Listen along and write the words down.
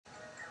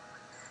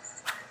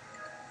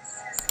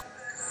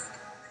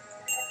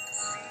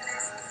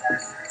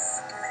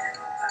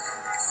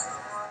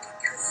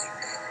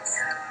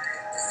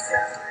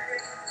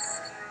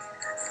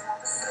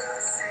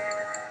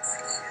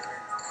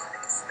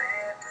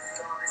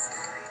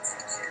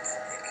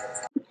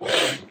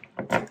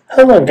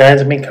Hello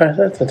guys, me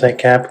Karlo,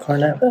 it's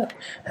Capricorn FF,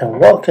 and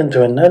welcome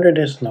to another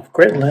edition of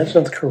Grid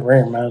Legends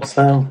Career Mode.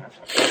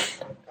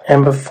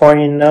 And before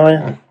you know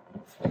it,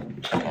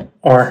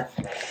 or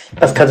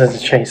let's cut to the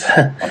chase.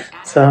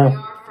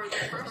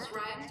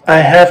 I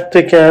have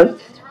to get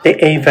the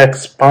AVEX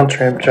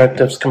sponsor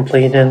objectives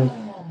completed,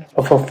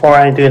 but before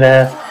I do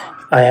that,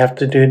 I have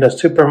to do the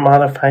Super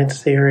Modified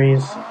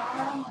series,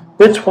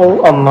 which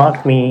will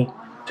unlock me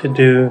to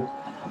do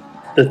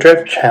the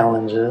drift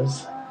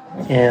challenges.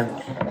 And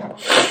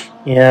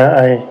yeah,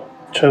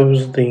 I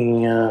chose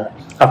the,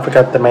 I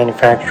forgot the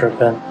manufacturer,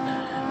 but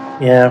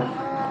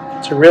yeah,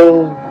 it's a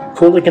real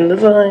cool looking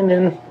design,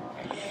 and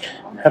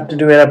I have to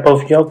do it at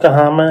both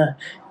Yokohama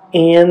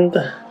and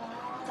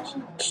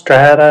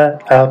Strada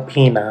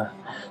Alpina.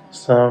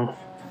 So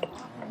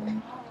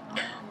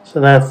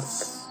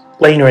that's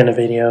later in the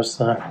video,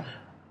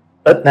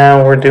 but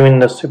now we're doing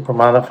the super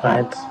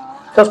modifieds,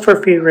 just for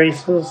a few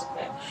races,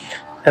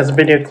 as the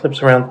video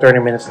clip's around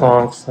 30 minutes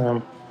long,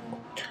 so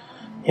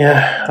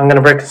yeah, I'm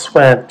gonna break a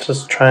sweat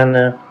just trying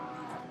to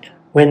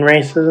win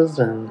races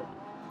and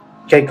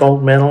get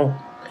gold medal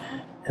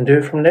and do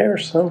it from there.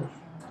 So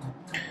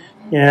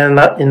yeah,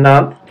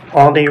 not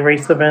all the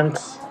race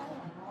events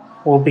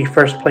will be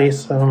first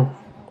place. So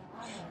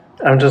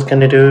I'm just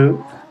gonna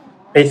do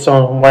based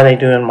on what I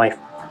do in my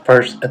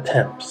first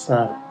attempt.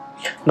 So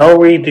no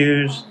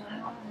redos,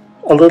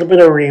 a little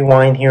bit of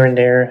rewind here and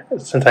there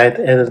since I had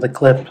to edit the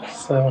clip.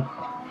 So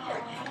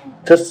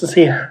just to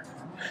see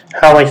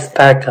how I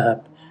stack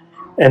up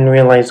and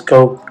realize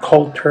go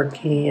cold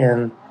turkey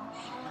and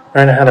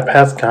learn how to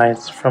pass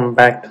guys from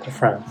back to the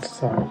front.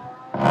 So,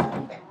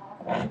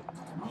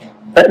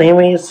 but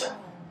anyways,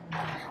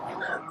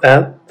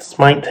 that's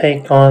my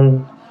take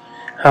on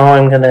how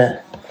I'm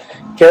gonna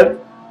get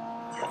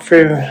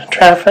through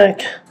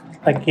traffic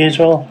like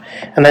usual.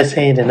 And I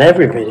say it in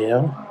every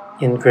video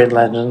in Grid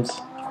Legends.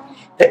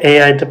 The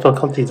AI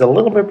difficulty is a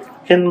little bit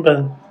broken,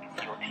 but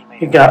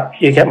you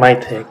get my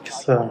take.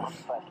 So,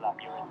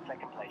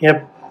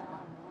 yep.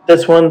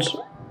 This one's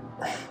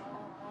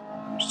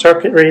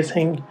circuit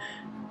racing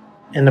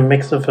in a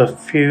mix of a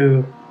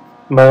few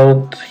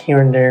modes here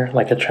and there,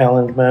 like a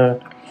challenge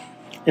mode,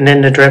 and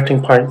then the drifting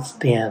part's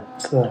the end.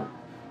 So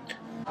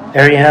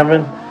there you have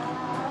it.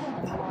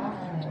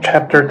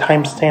 Chapter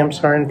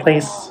timestamps are in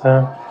place.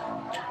 I'll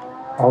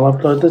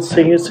upload this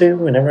to YouTube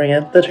whenever I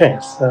get the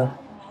chance. So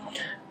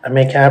I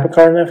make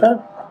Capricorn FF.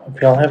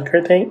 Hope y'all have a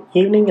great day,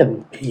 evening,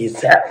 and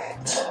peace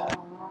out.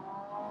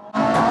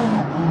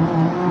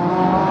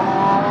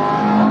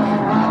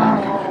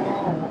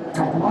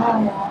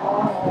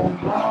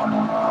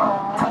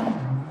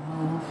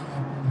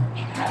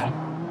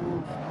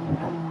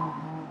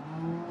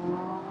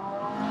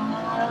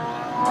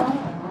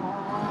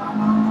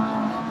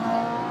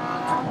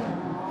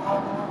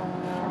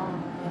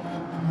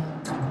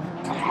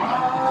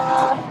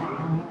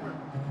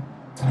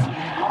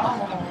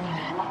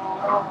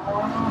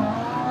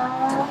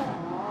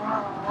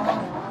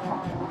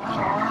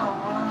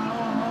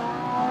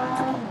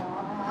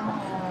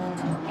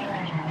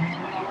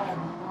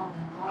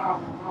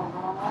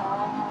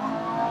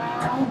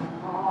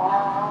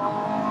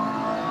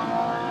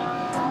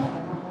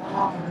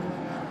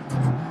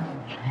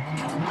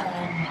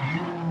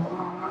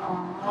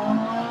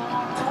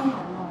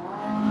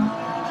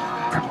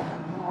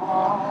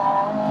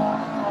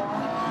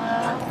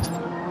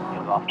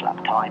 Last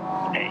lap time,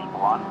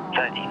 A1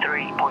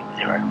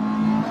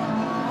 33.0.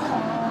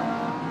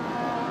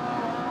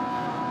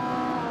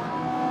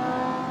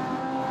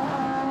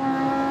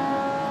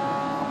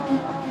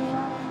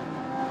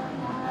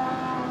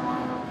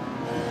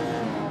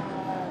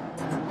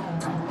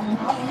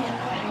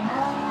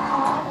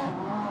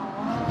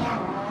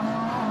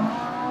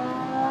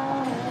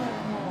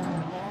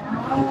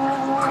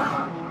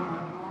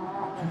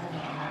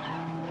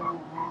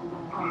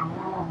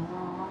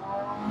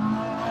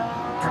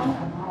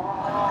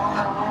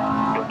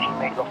 Your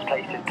teammate lost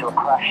places to a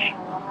crash.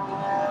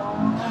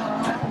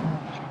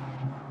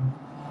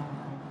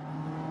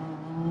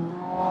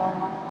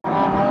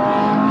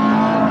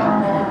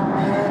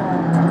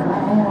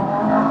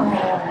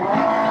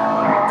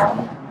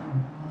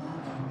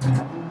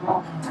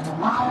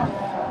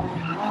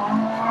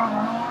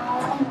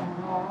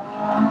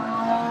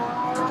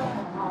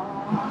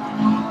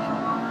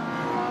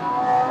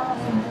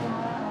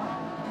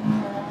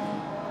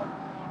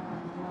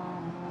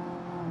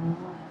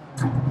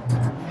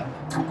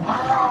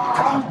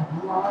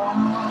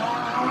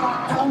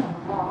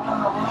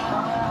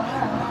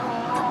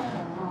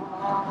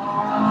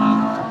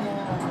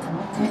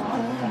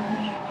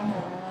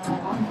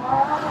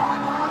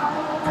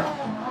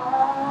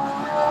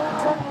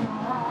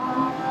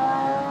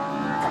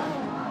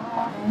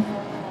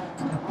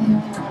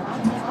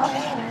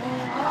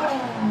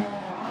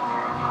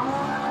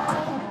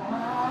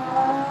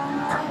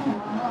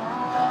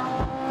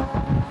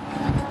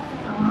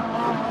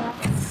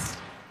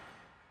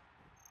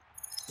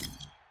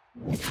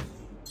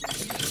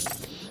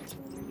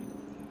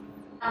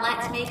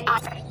 Let's make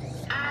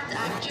And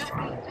I've just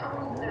been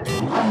told that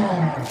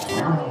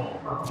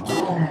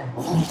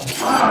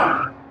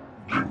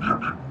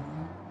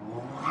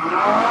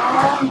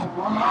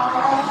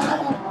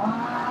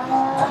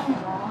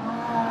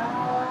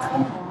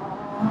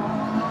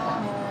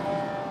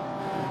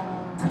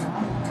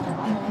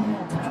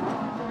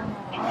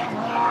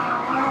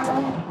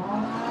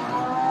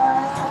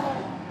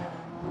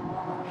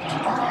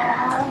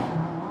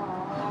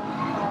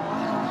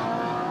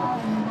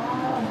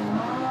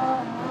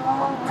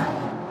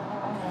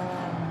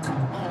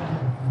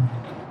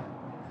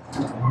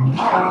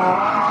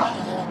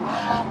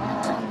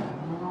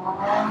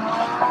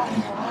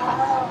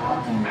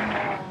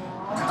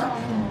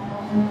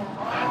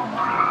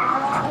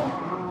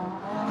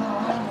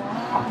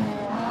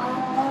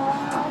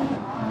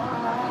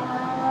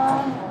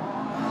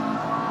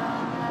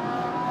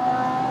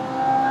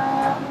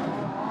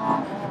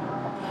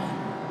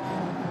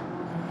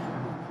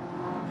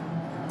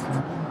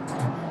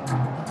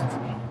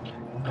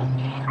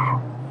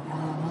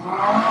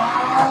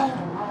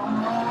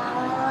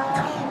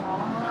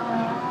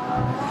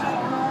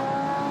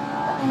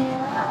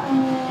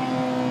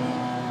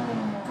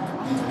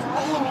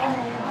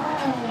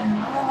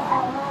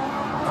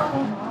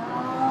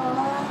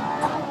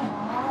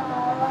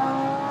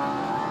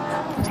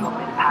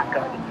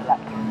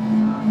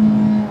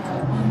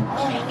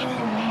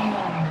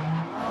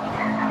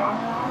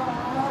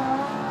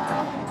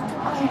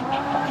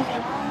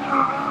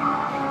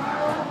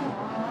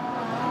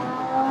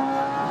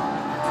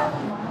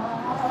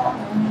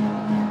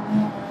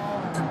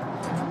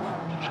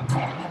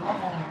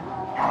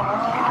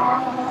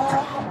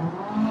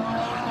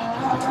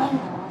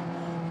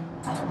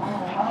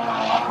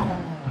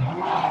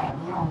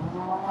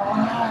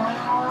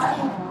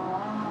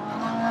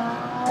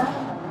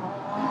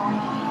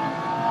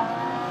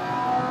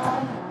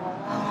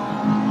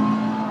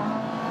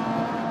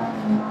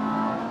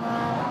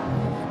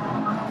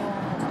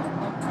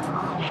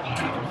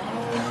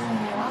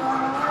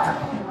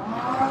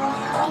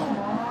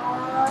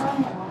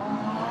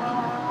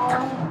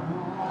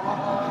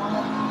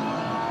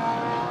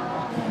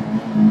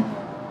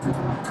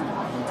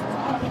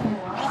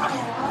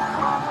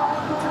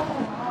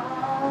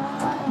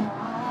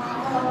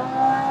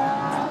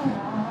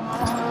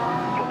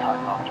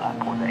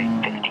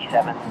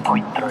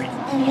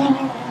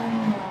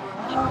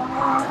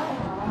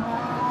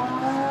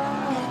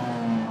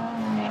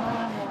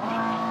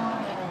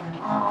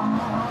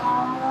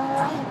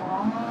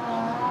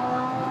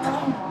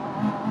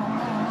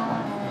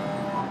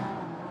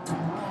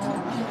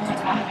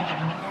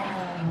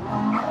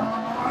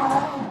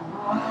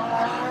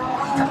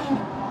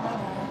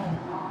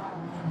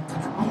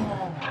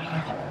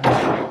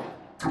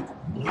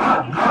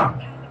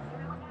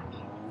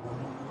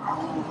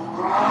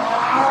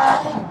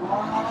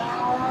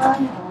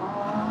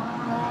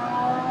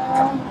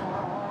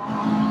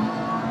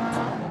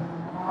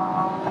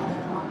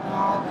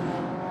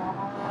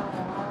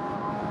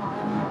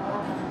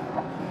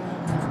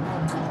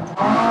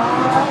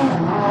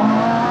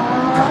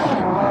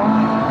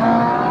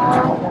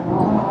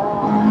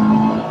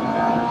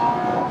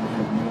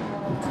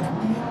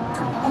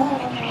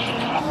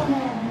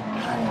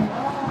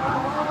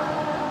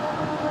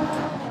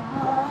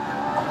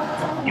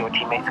your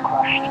teammates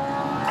crashed.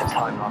 The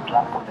time on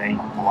lap was a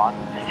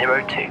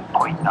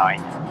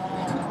 1:02.9.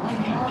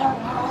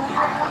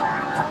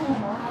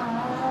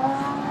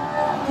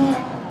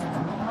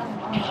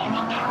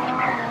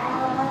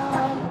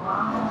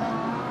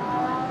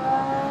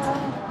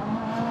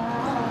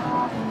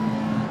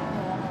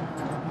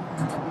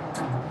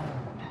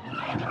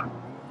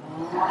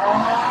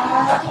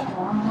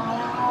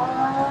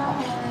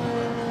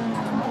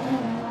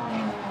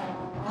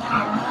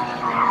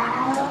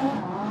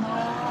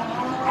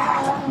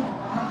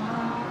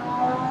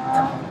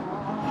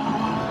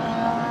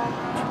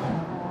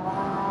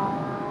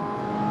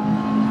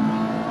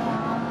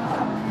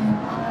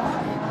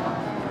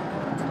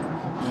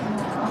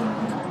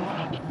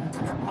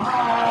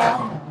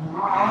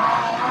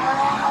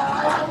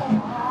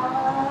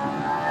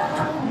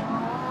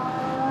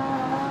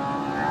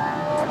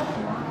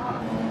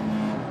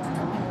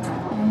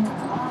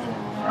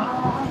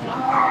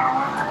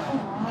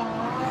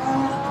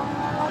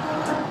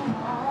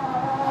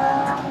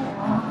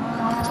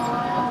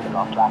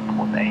 Lap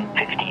was a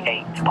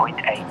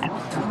 58.8.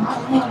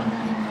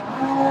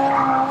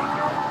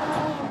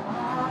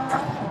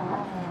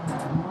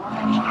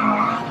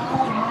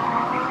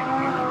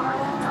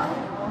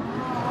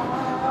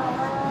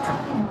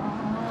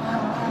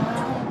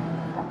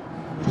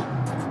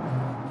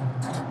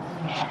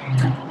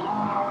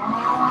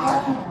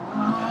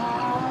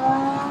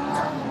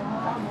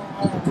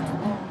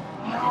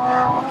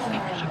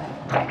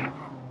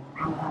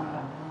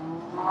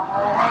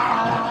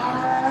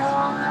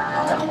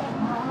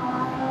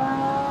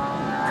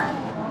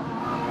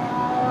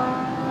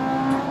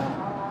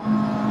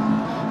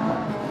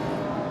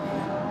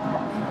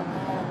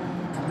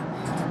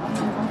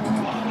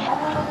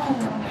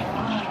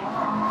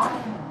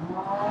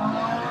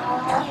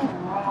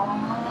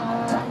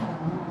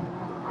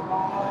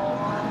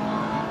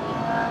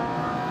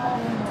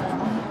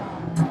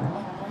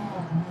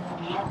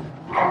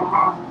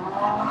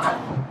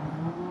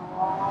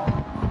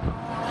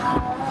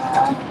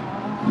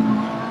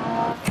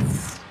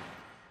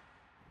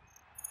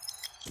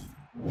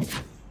 Now,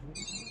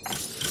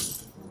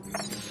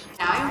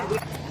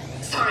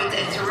 sorry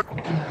to interrupt.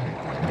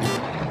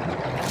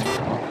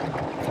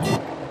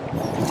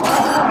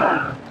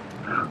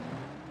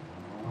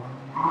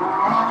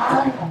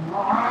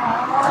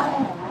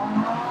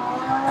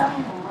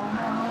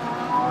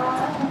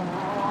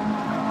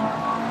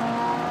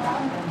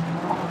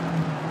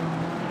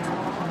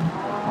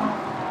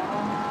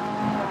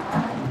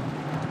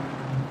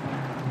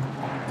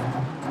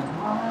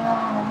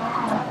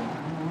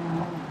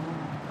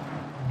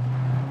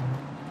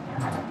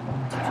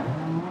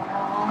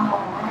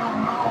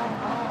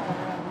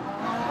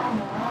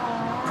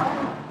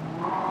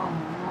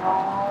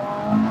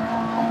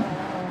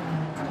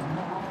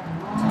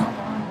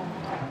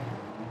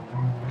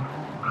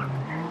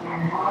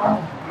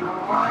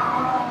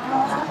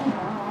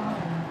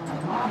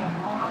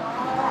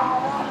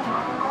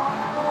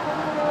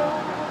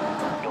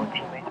 Your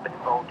teammates have been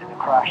involved in the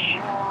crash.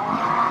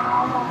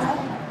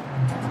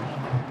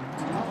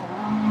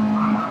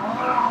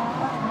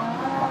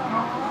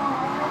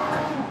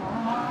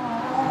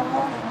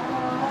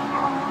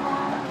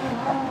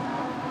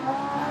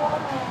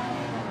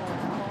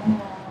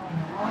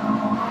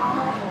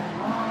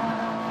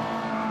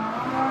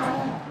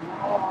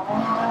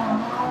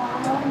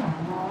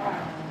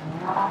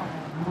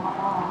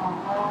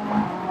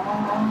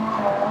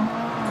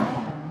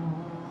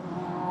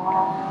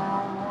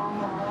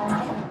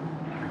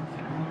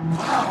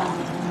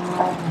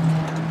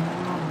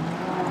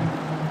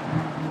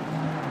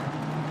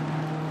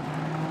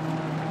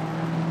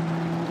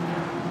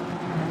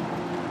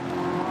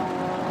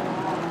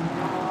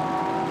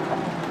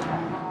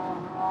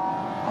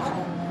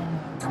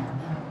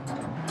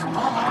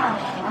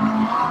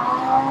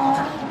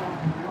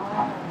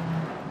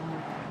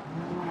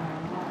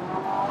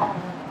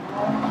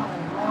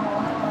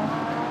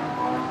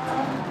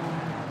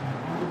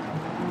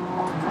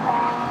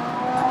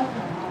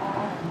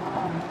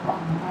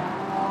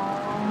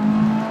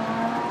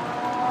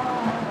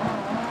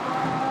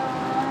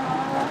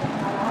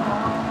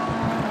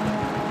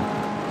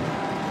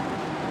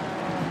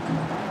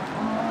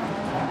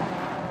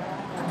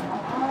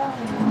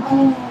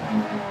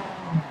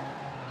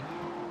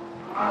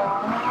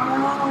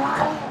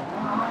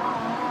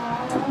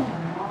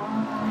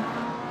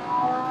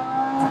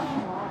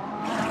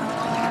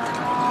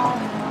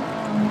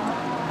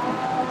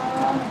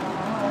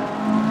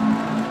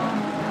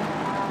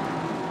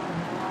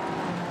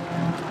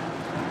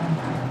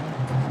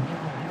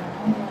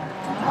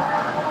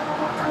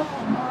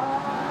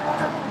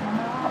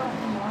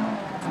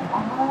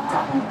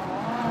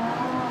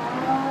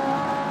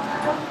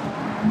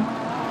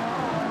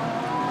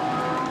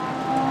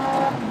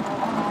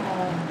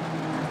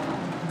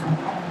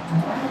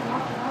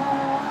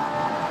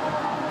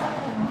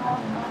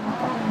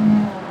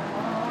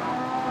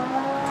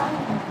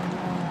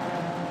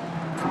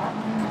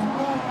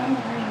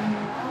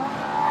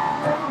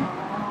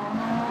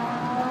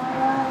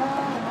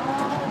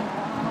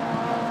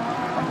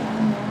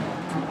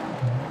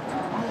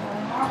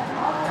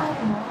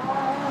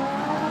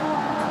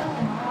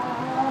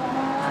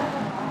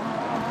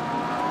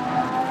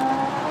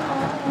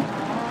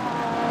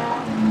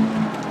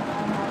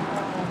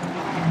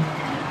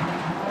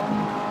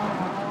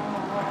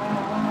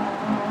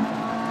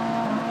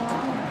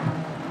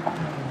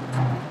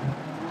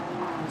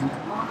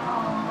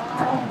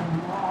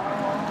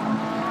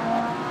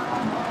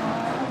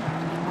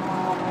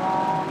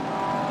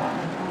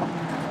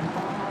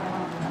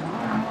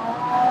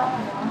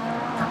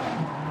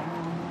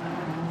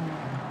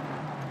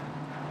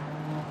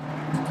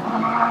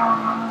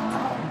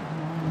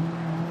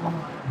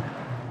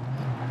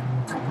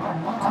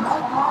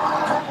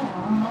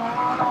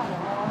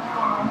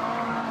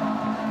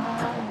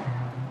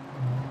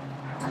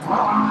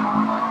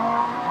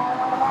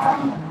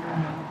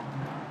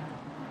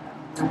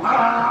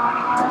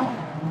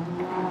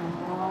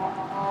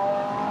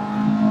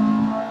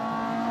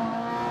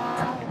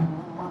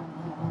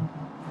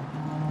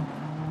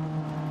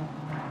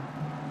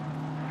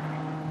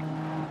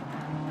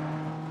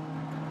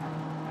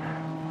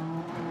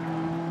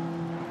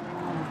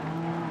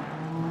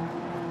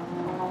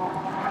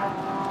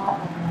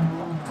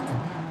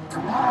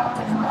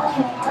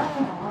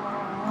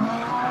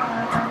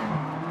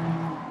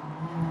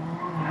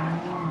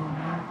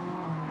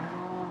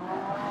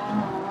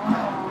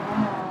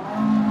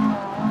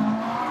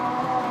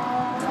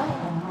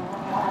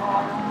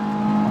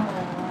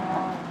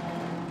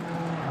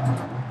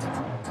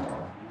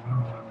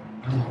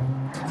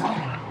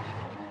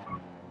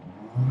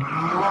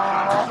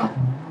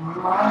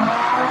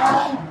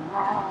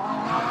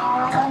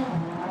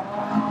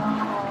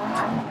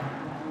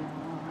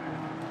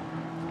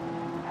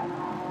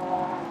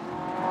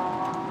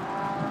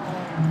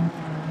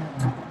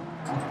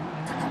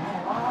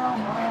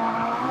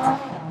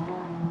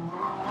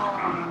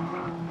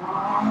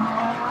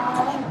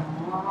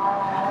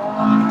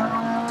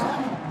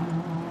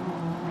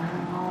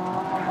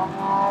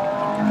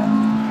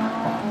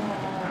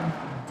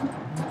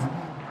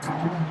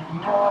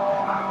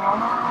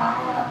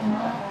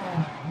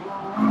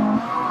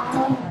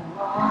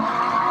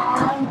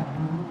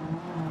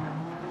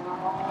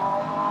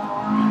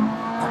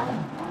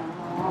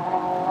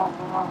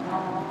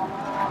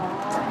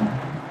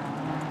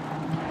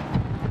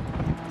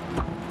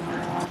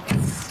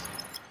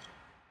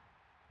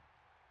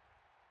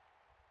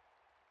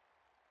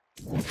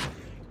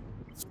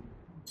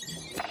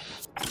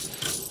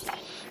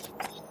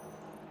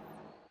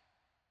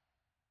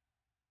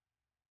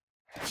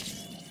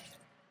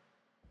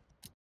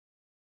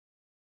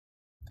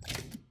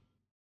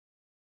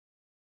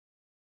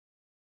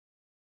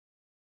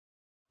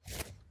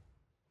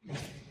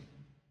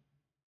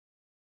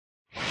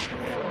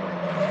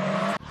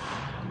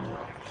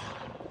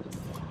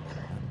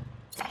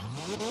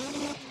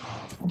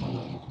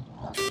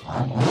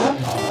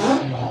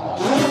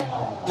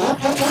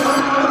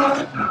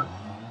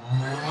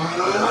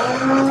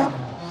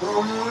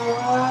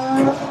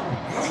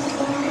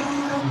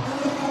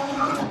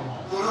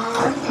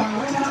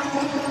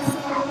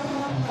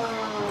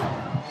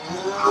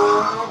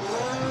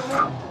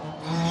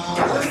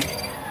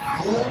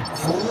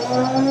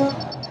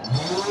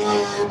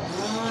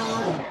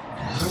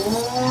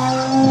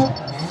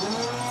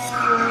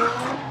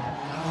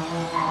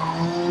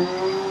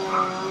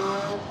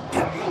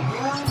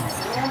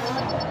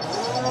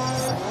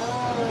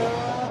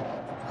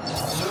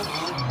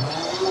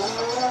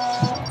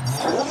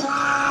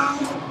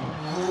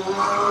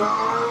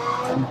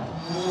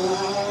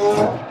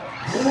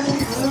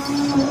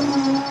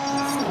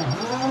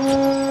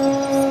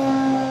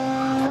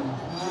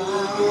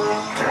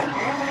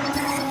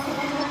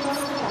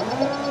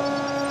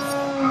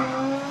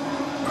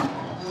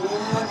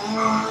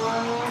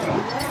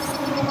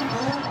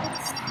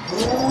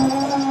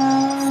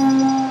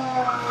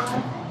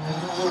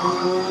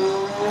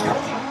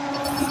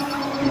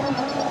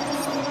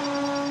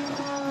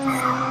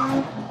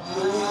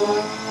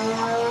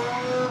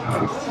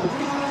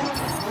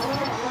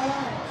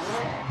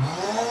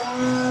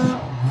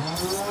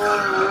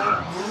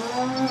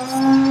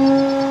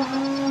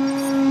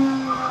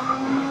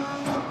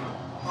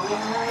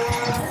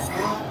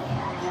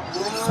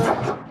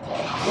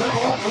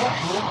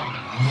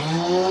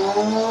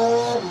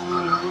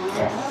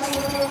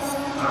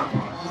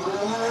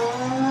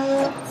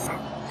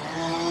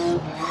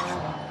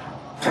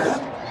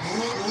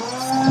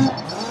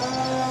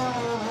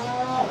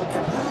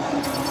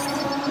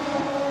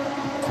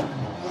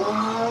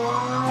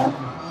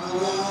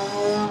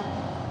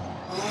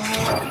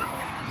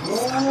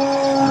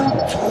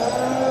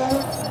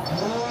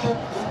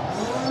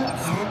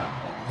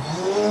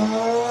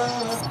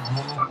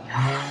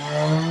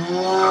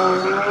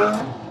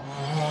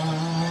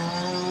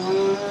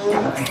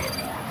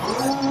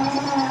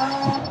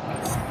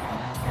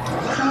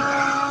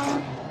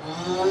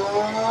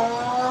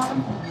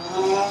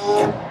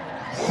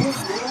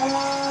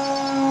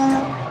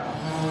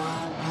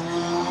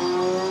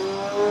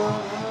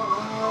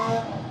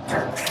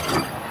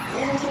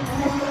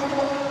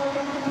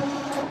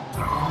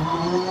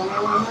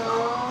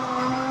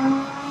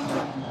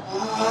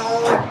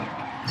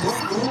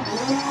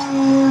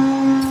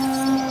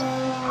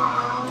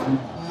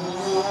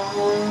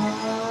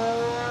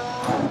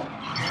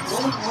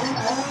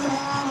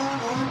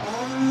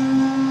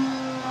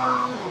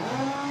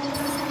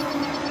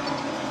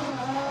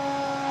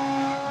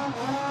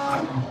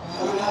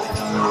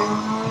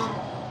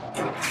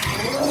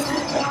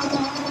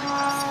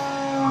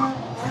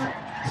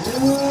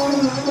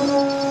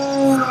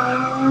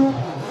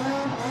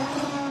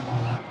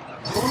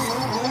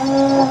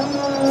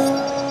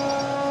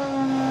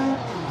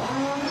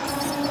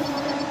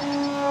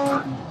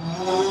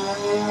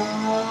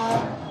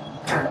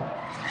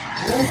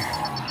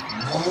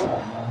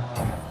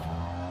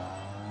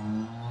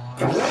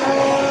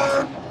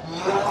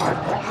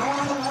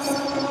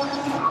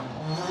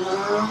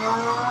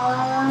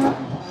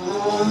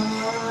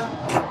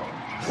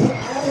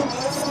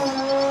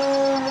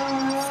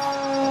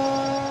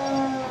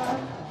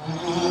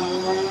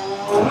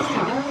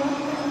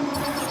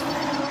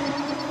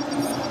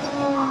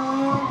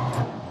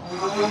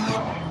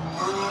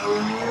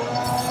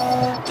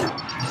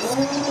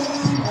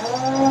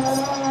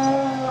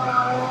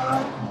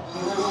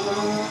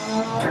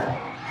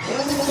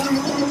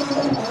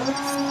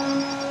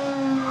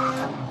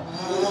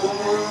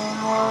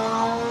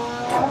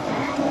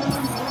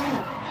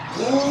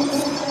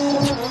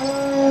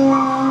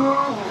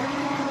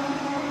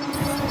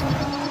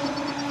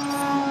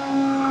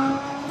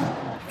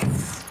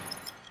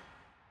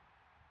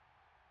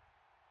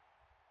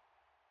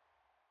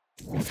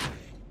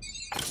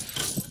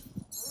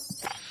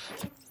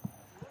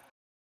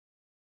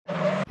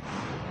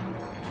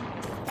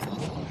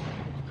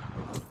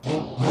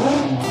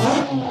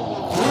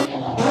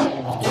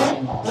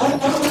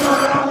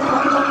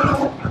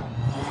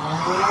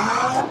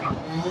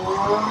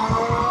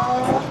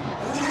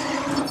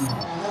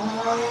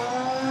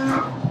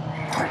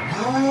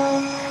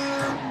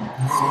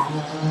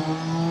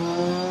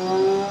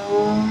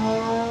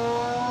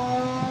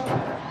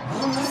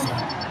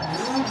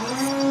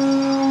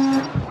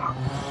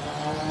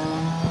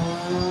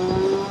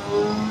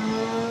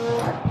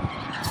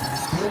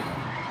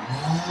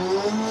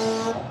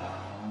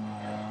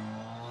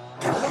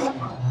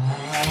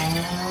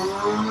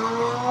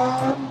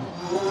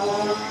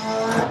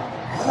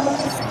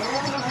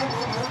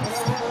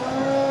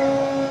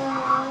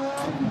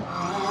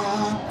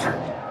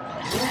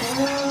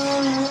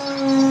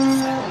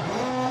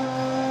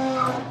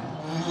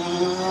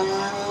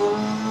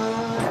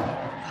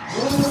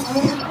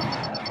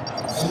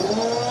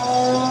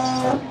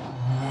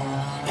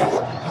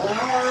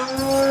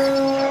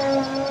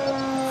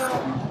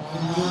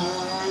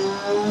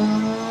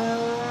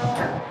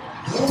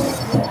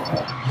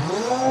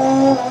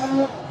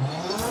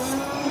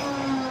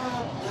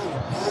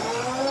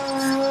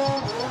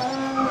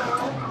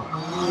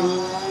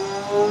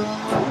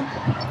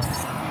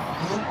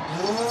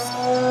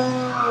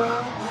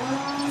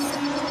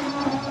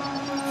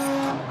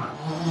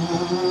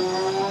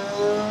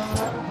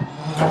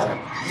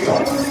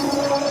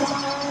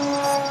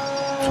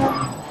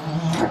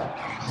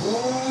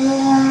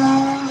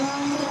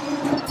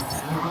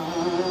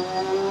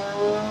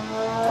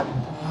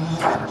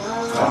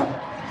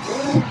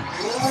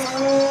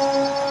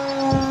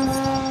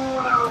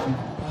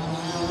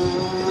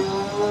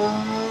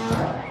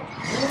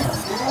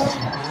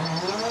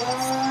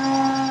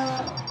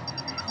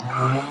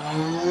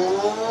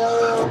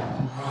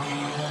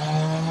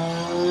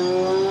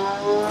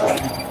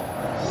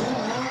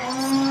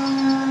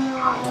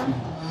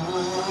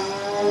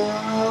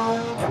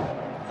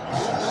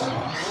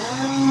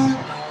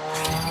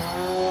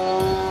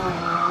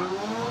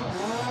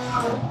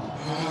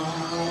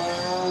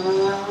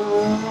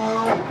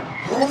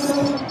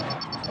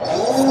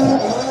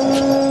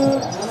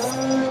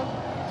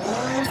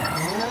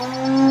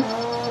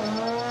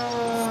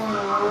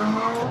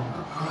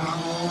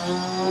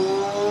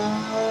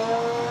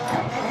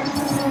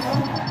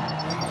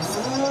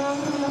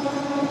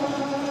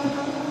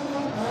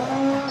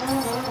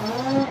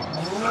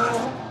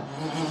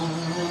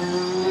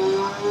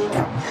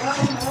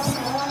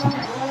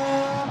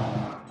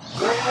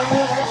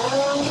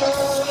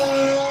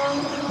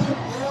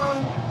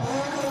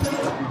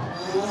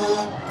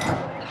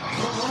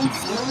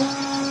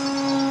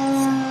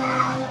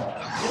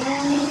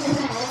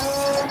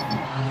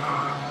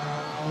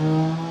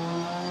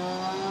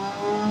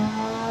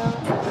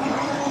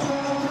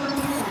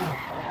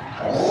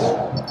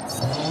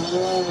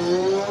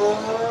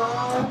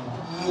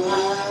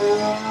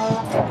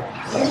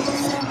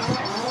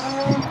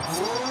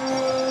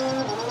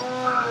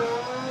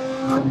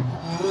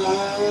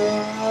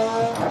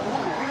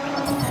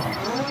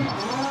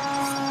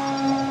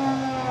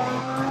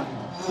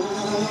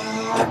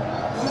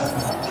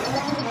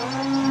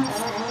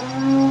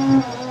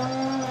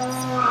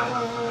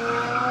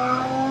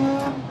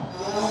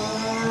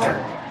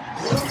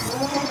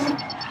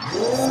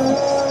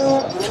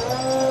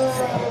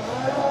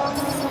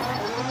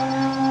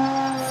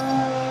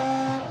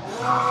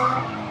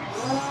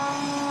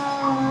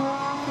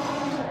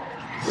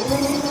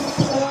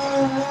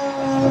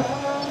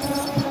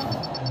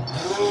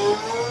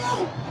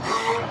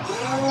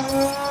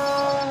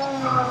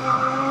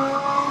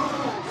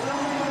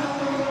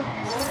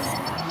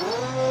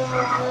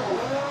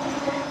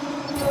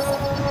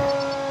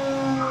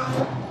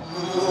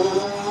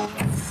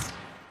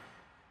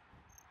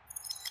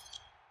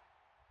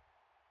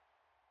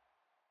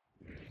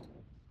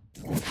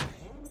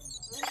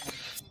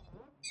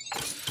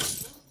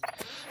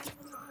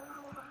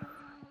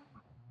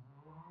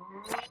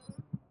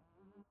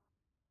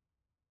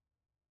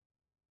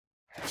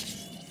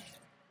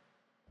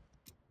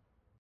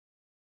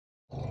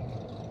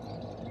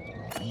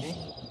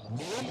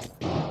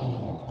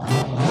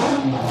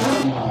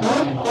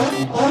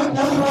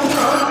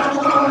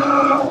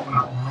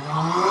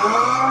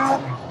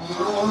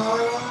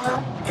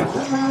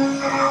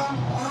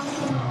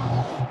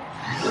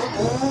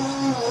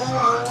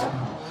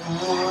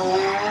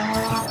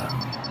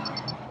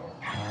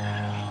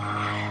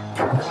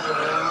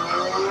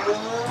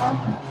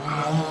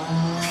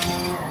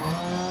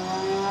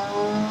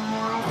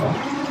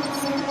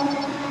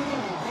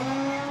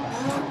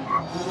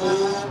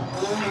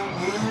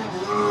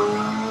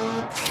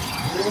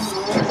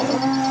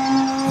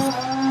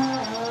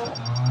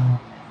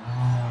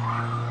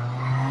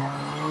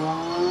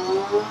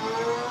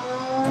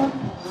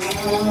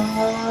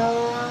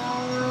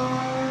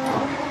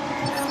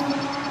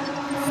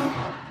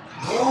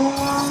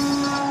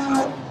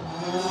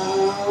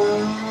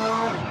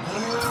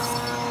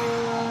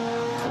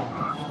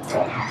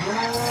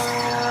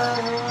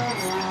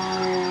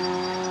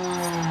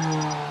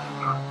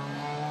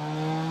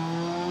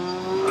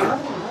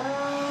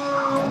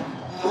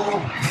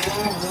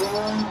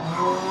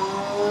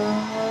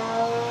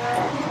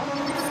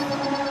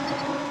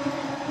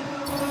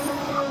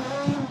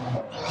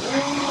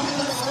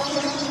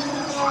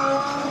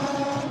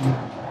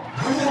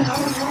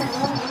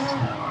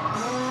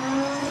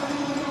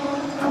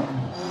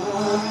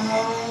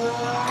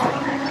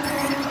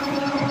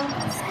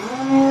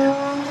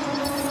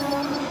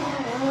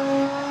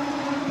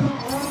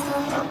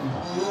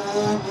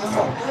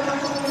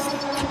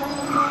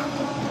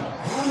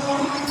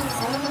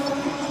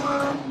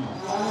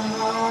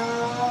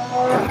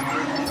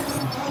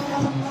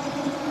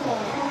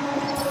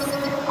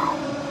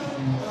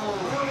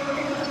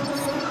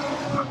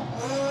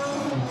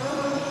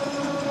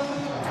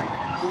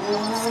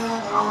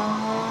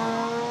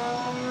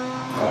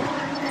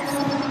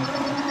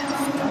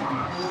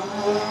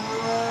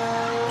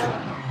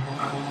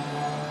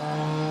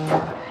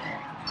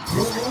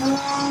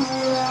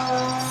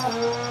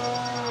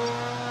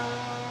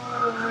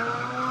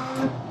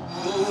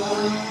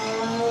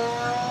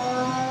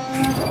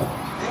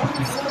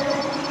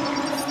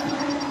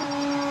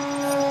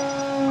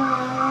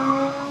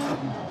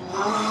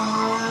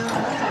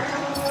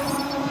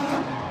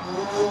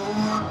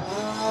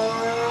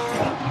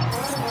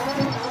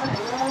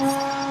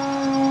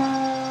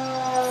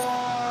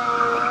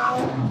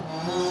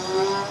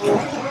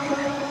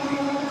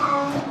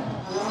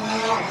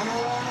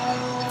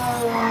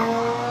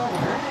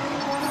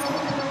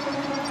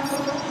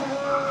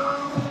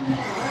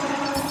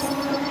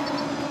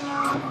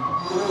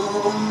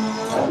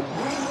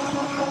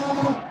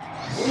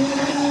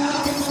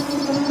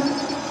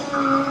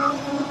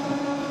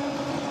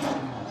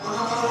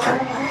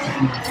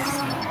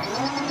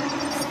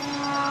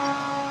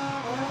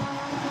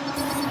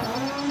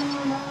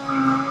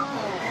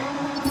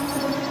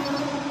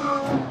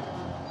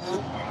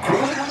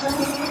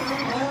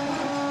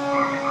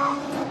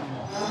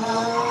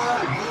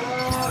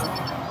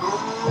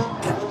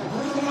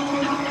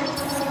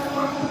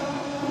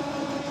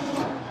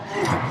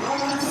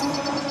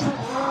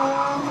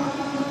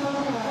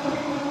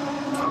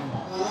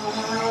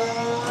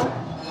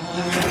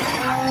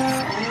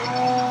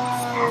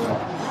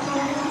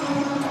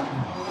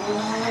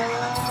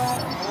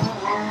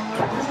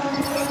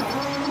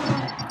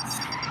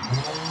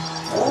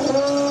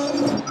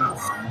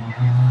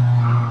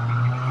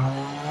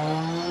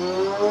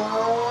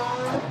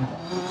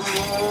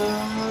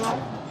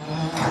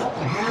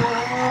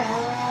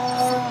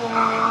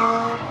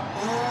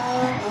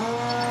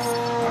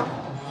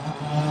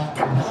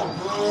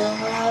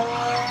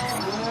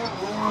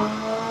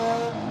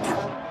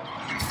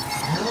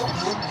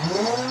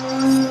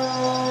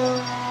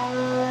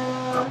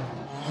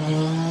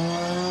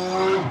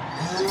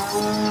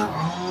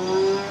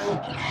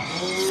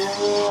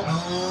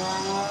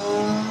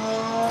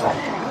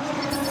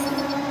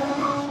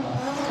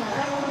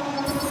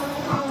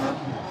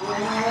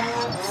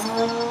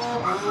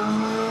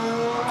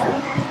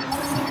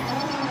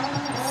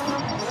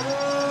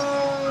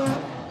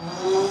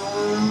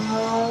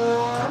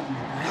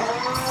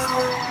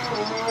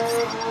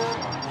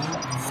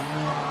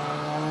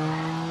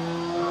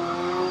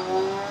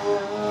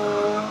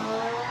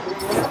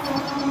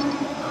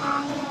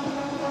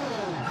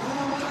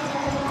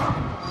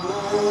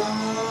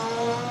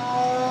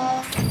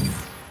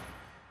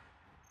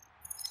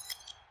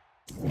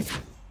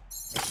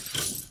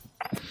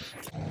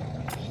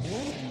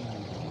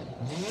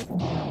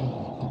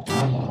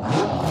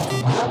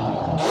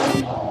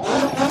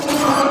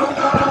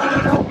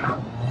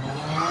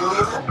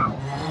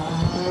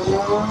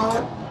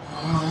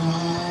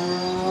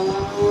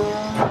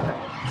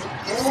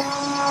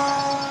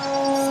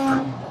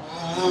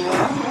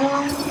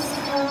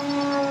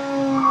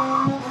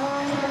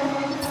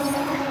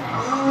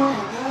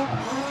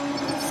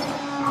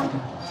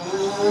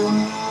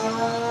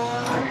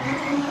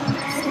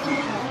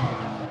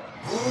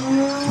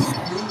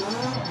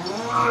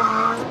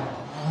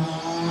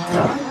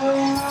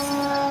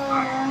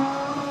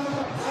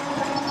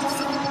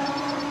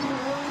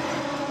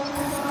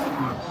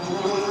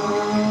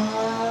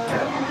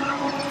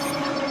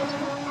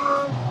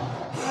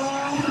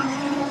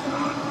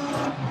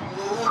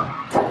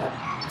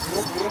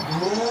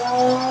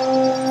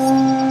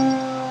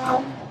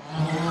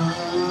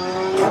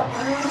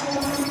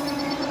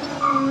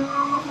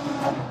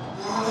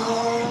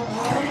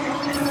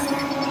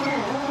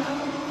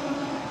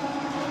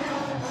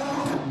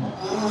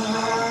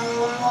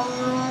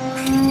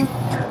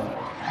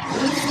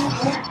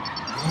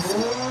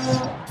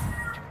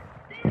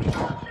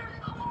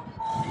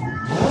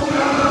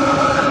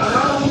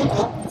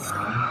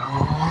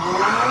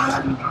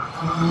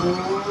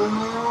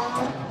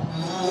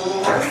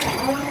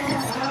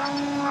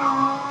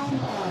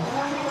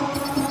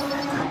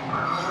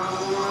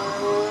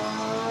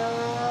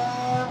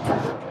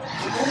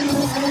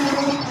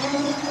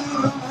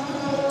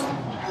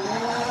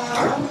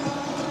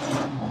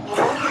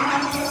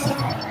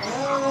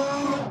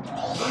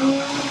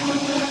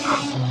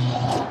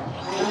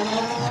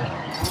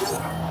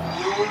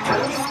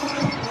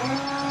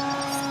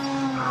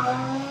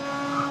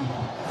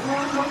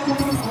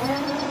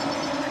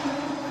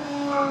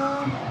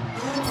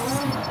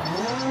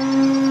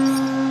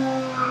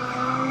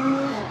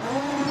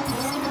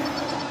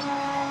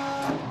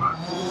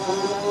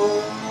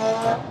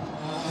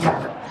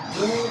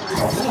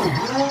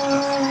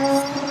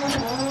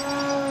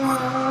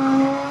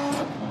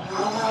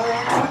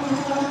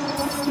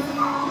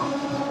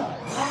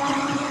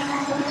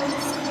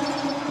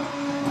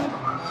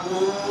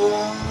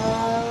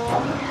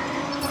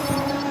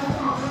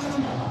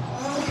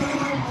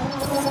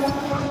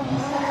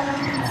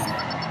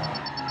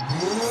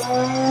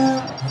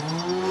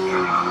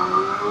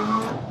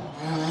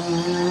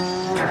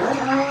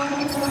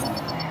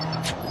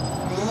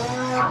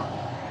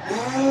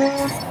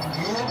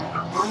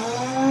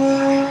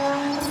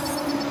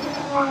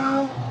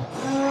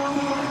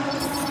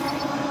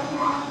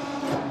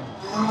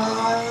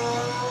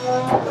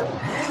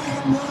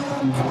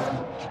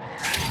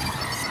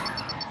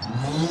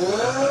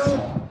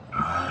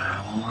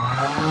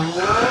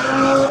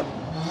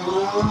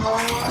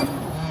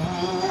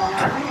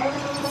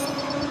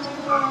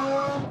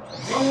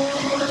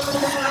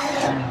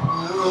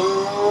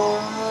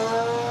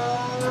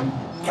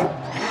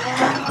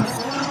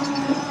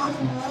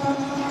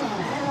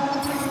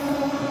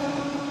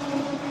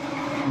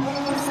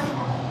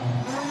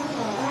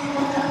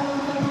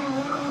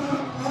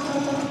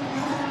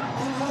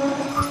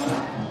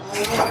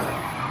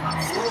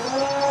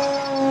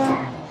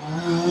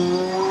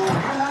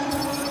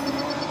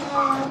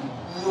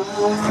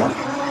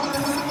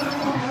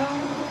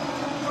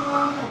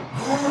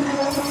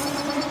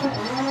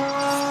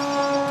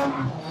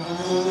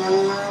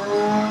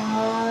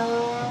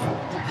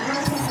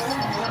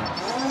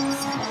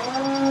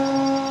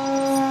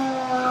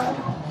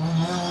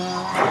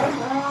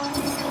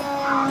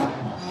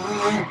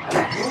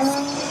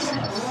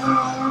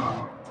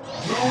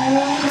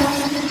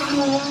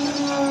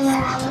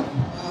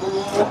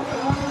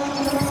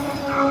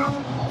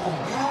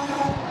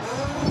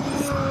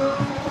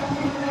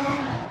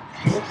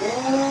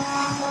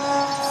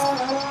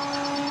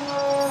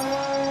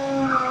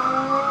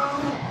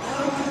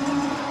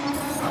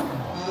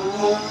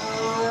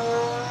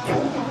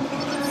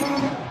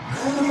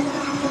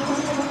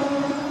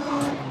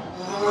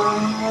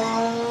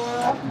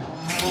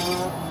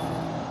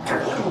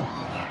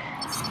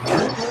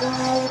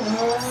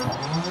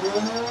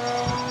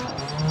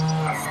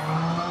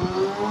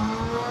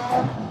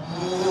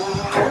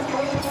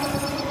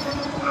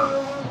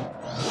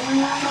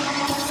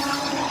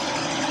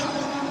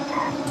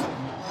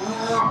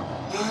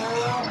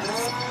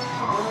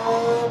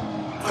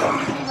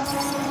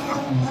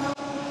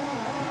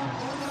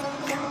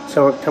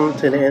 So we're coming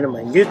to the end of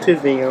my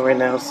YouTube video right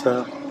now,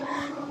 so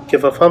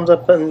give a thumbs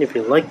up button if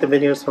you like the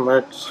video so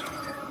much.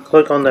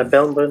 Click on that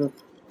bell button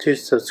to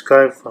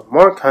subscribe for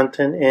more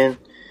content, and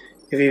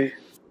if you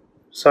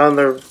saw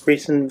the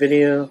recent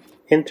video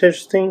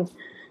interesting,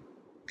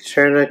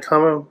 share the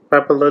comment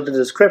right below the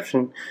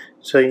description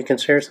so you can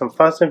share some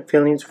positive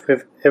feelings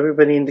with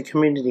everybody in the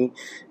community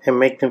and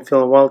make them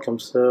feel welcome.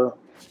 So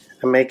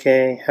I make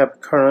a happy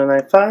Karlo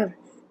 95.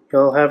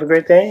 You'll have a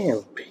great day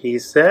and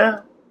peace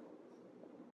out.